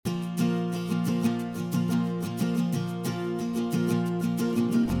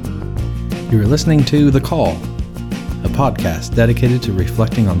You are listening to The Call, a podcast dedicated to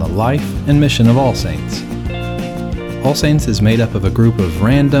reflecting on the life and mission of All Saints. All Saints is made up of a group of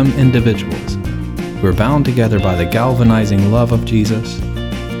random individuals who are bound together by the galvanizing love of Jesus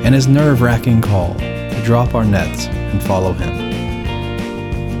and his nerve-wracking call to drop our nets and follow him.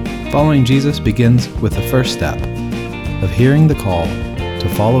 Following Jesus begins with the first step of hearing the call to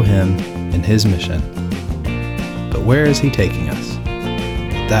follow him in his mission. But where is he taking us?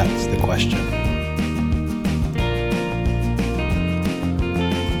 That's the question.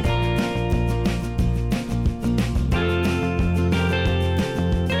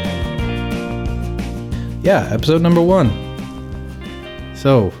 Yeah, episode number 1.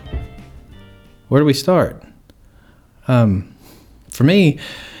 So, where do we start? For me,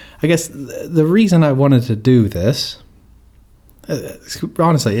 I guess the reason I wanted to do this,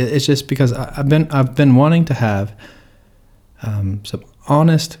 honestly, it's just because I've been wanting to have some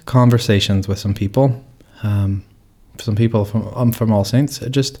honest conversations with some people from All Saints,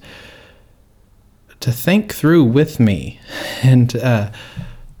 just to think through with me and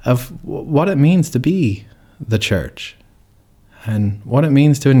of what it means to be the church and what it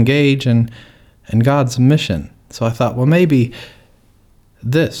means to engage in God's mission. So I thought, well, maybe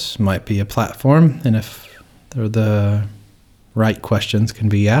this might be a platform, and if the right questions can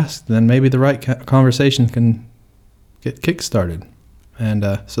be asked, then maybe the right conversation can get kick-started. And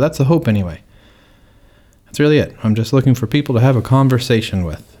so that's the hope anyway. That's really it. I'm just looking for people to have a conversation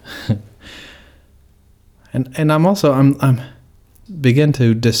with. and I'm begin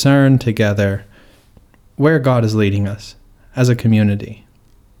to discern together where God is leading us as a community.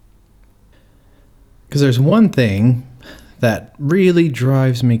 Because there's one thing that really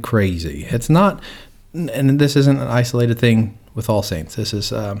drives me crazy. It's not, and this isn't an isolated thing with All Saints. This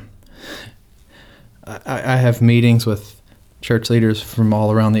is, I have meetings with church leaders from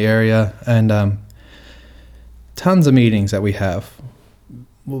all around the area, and tons of meetings that we have.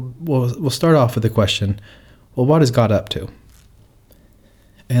 We'll start off with the question, well, what is God up to?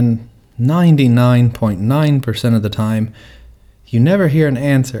 And 99.9% of the time, you never hear an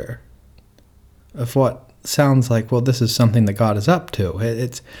answer of what sounds like, well, this is something that God is up to.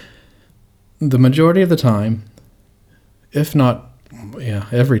 It's the majority of the time, if not,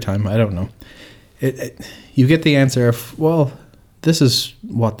 every time, I don't know. You get the answer of, well, this is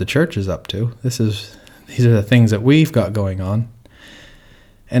what the church is up to. These are the things that we've got going on.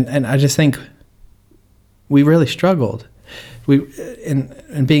 And I just think we really struggled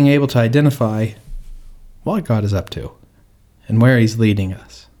in being able to identify what God is up to and where he's leading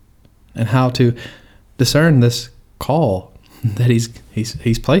us and how to discern this call that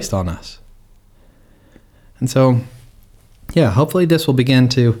he's placed on us. And so, hopefully this will begin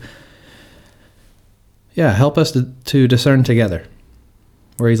to help us to discern together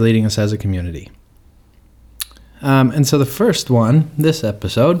where he's leading us as a community. And so the first one, this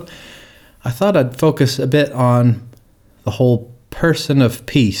episode, I thought I'd focus a bit on the whole person of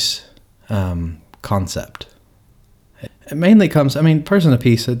peace concept. It mainly comes, person of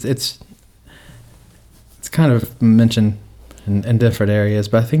peace, it's kind of mentioned in different areas,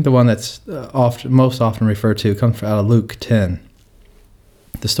 but I think the one that's most often referred to comes out of Luke 10,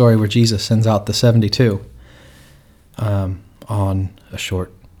 the story where Jesus sends out the 72 on a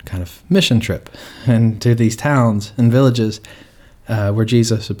short kind of mission trip and to these towns and villages where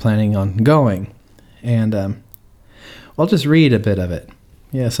Jesus is planning on going. And I'll just read a bit of it.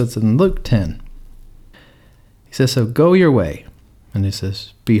 So it's in Luke 10. He says, "So go your way." And he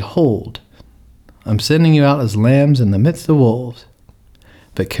says, "Behold, I'm sending you out as lambs in the midst of wolves.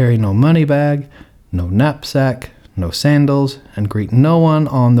 But carry no money bag, no knapsack, no sandals, and greet no one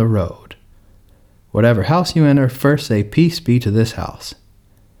on the road. Whatever house you enter, first say, 'Peace be to this house.'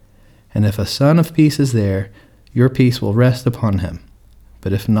 And if a son of peace is there, your peace will rest upon him.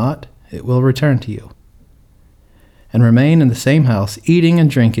 But if not, it will return to you. And remain in the same house, eating and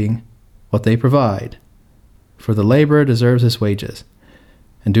drinking what they provide. For the laborer deserves his wages.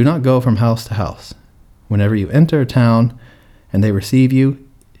 And do not go from house to house. Whenever you enter a town and they receive you,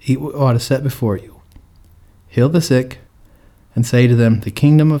 eat what is set before you. Heal the sick and say to them, 'The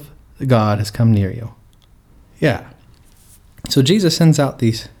kingdom of God has come near you.'" So Jesus sends out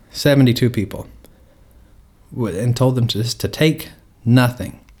these 72 people and told them to take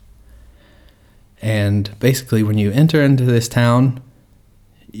nothing. And basically, when you enter into this town,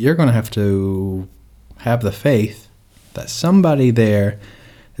 you're going to have the faith that somebody there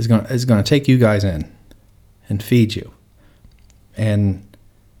is going to take you guys in and feed you, and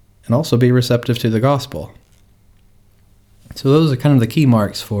also be receptive to the gospel. So those are kind of the key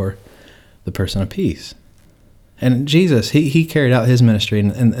marks for the person of peace. And Jesus, he carried out his ministry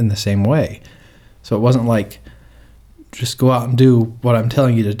in the same way. So it wasn't like, just go out and do what I'm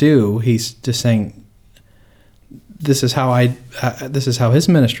telling you to do. He's just saying, this is how his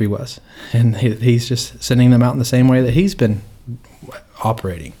ministry was. And he's just sending them out in the same way that he's been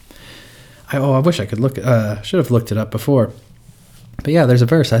operating. I wish I could should have looked it up before. But yeah, there's a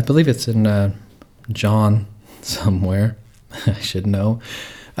verse, I believe it's in John somewhere. I should know.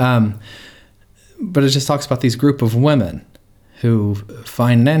 But it just talks about these group of women who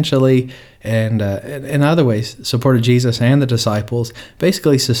financially and in other ways supported Jesus and the disciples,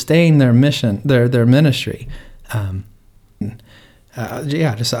 basically sustained their mission, their ministry.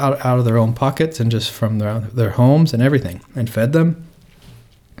 Just out of their own pockets and just from their homes and everything, and fed them.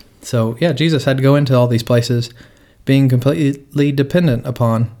 So yeah, Jesus had to go into all these places being completely dependent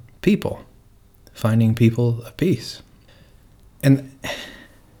upon people, finding people of peace. And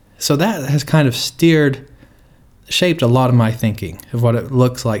so that has kind of shaped a lot of my thinking of what it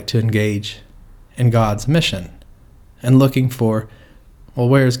looks like to engage in God's mission and looking for, well,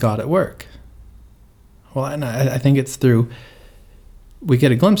 where's God at work? Well, and I think it's we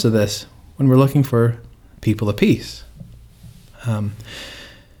get a glimpse of this when we're looking for people of peace.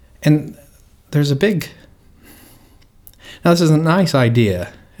 And there's now this is a nice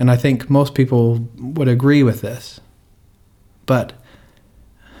idea, and I think most people would agree with this, but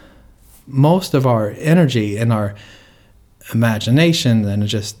most of our energy and our imagination and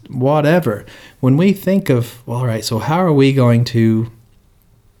just whatever, when we think of, well, all right, so how are we going to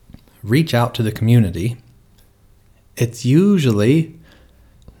reach out to the community? It's usually,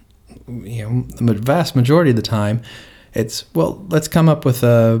 the vast majority of the time, it's, well, let's come up with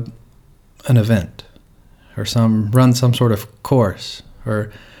an event or run some sort of course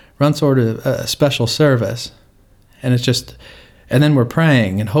or run sort of a special service. And it's just, and then we're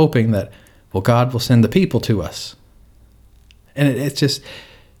praying and hoping that, well, God will send the people to us. And it's just,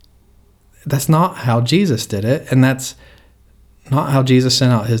 that's not how Jesus did it. And that's not how Jesus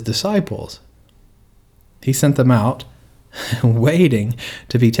sent out his disciples. He sent them out waiting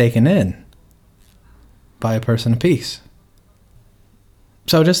to be taken in by a person of peace.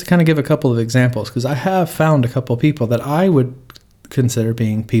 So just to kind of give a couple of examples, because I have found a couple of people that I would consider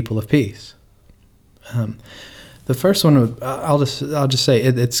being people of peace. The first one, I'll just say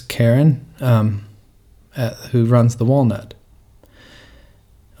it's Karen, who runs the Walnut.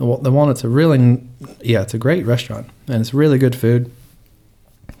 The Walnut's it's a great restaurant, and it's really good food.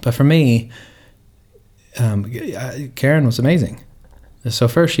 But for me, Karen was amazing. So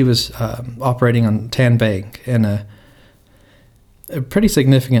first she was operating on Tan Bank in a pretty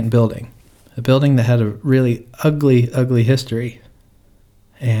significant building, a building that had a really ugly history,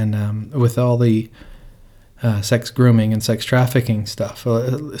 and with all the sex grooming and sex trafficking stuff.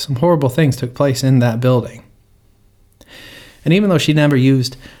 Some horrible things took place in that building. And even though she never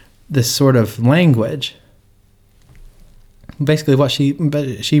used this sort of language, basically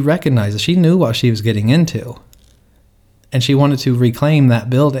she recognized it. She knew what she was getting into. And she wanted to reclaim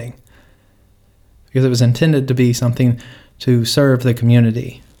that building because it was intended to be something to serve the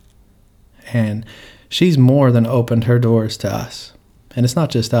community. And she's more than opened her doors to us. And it's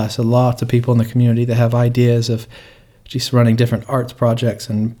not just us, a lot of people in the community that have ideas of just running different arts projects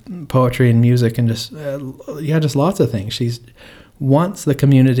and poetry and music and just lots of things. She wants the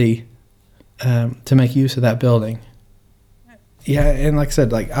community to make use of that building. Yeah, and like I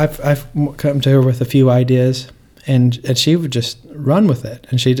said, like I've come to her with a few ideas, and she would just run with it,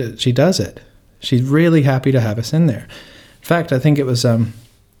 and she does it. She's really happy to have us in there. In fact, I think it was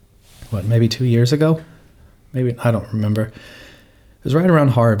maybe 2 years ago, maybe, I don't remember. It was right around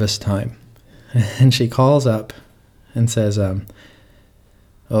harvest time, and she calls up and says,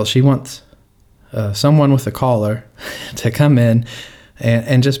 she wants someone with a collar to come in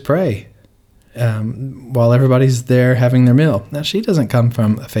and just pray while everybody's there having their meal. Now, she doesn't come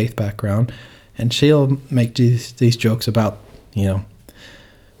from a faith background, and she'll make these jokes about,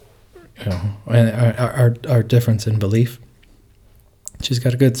 our difference in belief. She's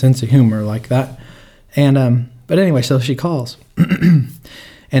got a good sense of humor like that. And but anyway, so she calls.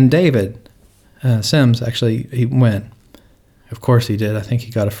 And David Sims, actually, he went. Of course he did. I think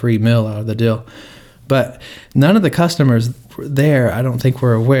he got a free meal out of the deal. But none of the customers there, I don't think,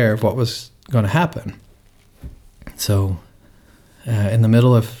 were aware of what was going to happen. So in the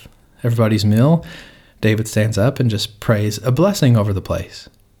middle of everybody's meal, David stands up and just prays a blessing over the place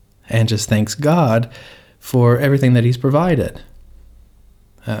and just thanks God for everything that he's provided.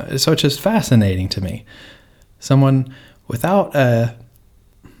 So it's just fascinating to me. Someone without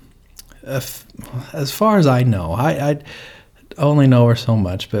as far as I know, I only know her so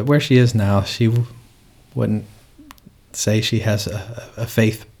much, but where she is now, she wouldn't say she has a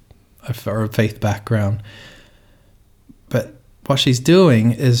faith or a faith background. But what she's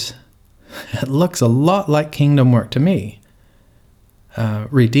doing is, it looks a lot like kingdom work to me.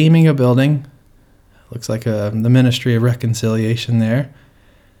 Redeeming a building. Looks like the ministry of reconciliation there.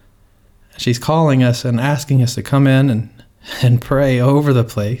 She's calling us and asking us to come in and pray over the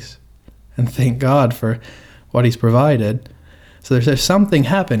place and thank God for what he's provided. So there's something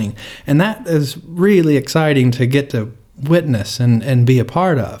happening. And that is really exciting to get to witness and be a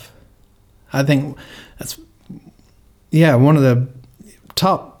part of. I think that's, one of the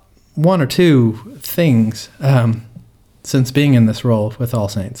top 1 or 2 things since being in this role with All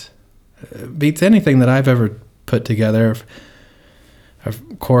Saints. Beats anything that I've ever put together,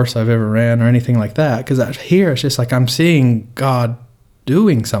 of course I've ever ran or anything like that. Because here it's just like I'm seeing God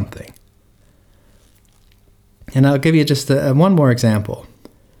doing something. And I'll give you just one more example.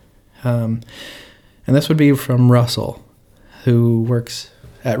 And this would be from Russell, who works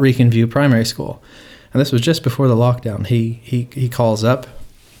at Rican View Primary School. And this was just before the lockdown. He calls up,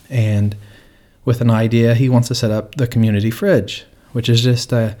 and with an idea, he wants to set up the community fridge, which is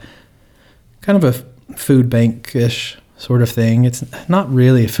just a kind of a food bank-ish sort of thing. It's not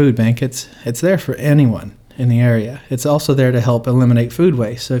really a food bank. It's there for anyone in the area. It's also there to help eliminate food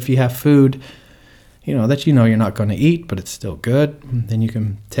waste. So if you have food, that you're not going to eat, but it's still good, then you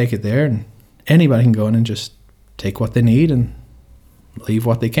can take it there, and anybody can go in and just take what they need and leave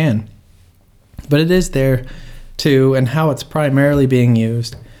what they can. But it is there too, and how it's primarily being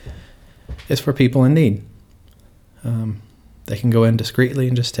used is for people in need. They can go in discreetly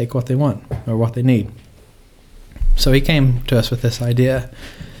and just take what they want or what they need. So he came to us with this idea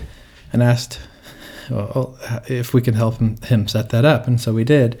and asked if we could help him set that up, and so we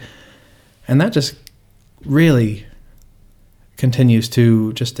did. And that just really continues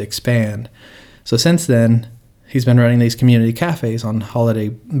to just expand. So since then, he's been running these community cafes on holiday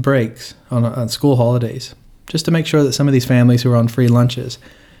breaks, on school holidays, just to make sure that some of these families who are on free lunches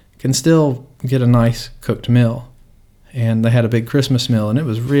can still get a nice cooked meal. And they had a big Christmas meal, and it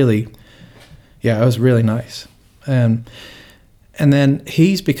was really nice. And then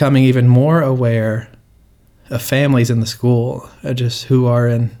he's becoming even more aware of families in the school, just who are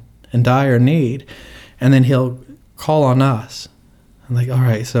in dire need. And then he'll call on us. I'm like, all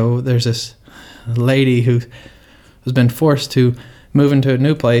right, so there's this lady who has been forced to move into a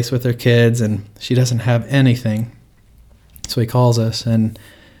new place with her kids, and she doesn't have anything. So he calls us, and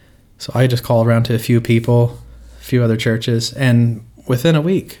so I just call around to a few people, a few other churches, and within a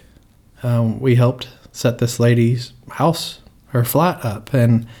week, we helped set this lady's house, her flat up,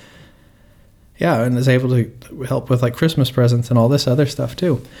 and is able to help with like Christmas presents and all this other stuff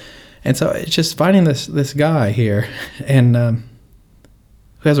too. And so it's just finding this guy here, and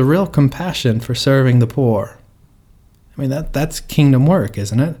who has a real compassion for serving the poor. I mean, that's kingdom work,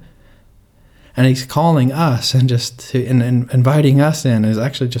 isn't it? And he's calling us and inviting us in is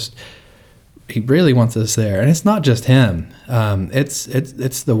actually just, he really wants us there. And it's not just him.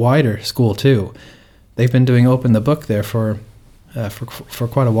 It's the wider school too. They've been doing Open the Book there for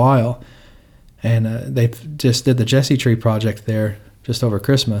quite a while. And they've just did the Jesse Tree project there just over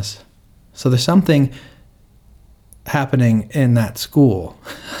Christmas. So there's something happening in that school.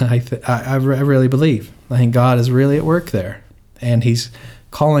 I really believe. I think God is really at work there. And he's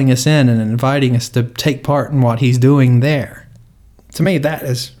calling us in and inviting us to take part in what he's doing there. To me,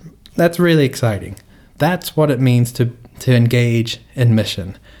 that's really exciting. That's what it means to engage in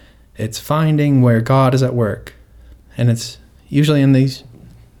mission. It's finding where God is at work. And it's usually in these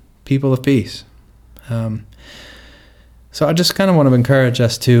people of peace. So I just kind of want to encourage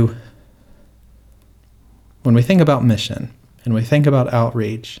us to, when we think about mission and we think about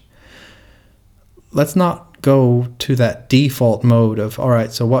outreach, let's not go to that default mode of, all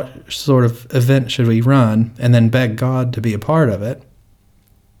right, so what sort of event should we run, and then beg God to be a part of it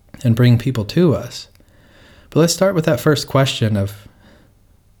and bring people to us. But let's start with that first question of,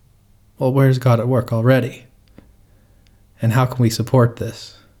 well, where's God at work already? And how can we support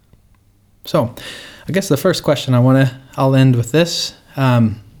this? So I guess the first question I'll end with this.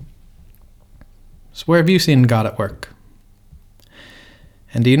 So where have you seen God at work?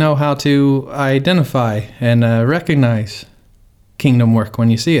 And do you know how to identify and recognize kingdom work when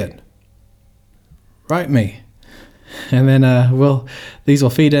you see it? Write me. And then these will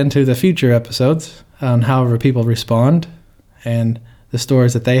feed into the future episodes on however people respond and the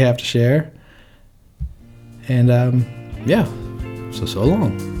stories that they have to share. And so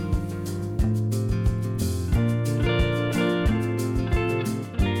long.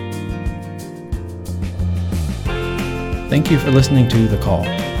 Thank you for listening to The Call.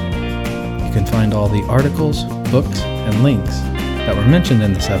 You can find all the articles, books, and links that were mentioned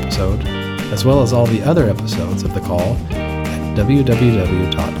in this episode, as well as all the other episodes of The Call at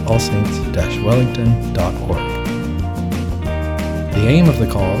www.allsaints-wellington.org. The aim of The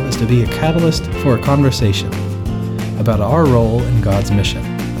Call is to be a catalyst for a conversation about our role in God's mission.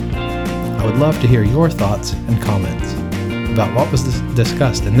 I would love to hear your thoughts and comments about what was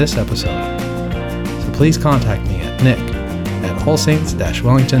discussed in this episode. So please contact me at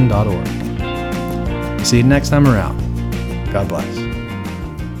nick@allsaints-wellington.org. See you next time around. God bless.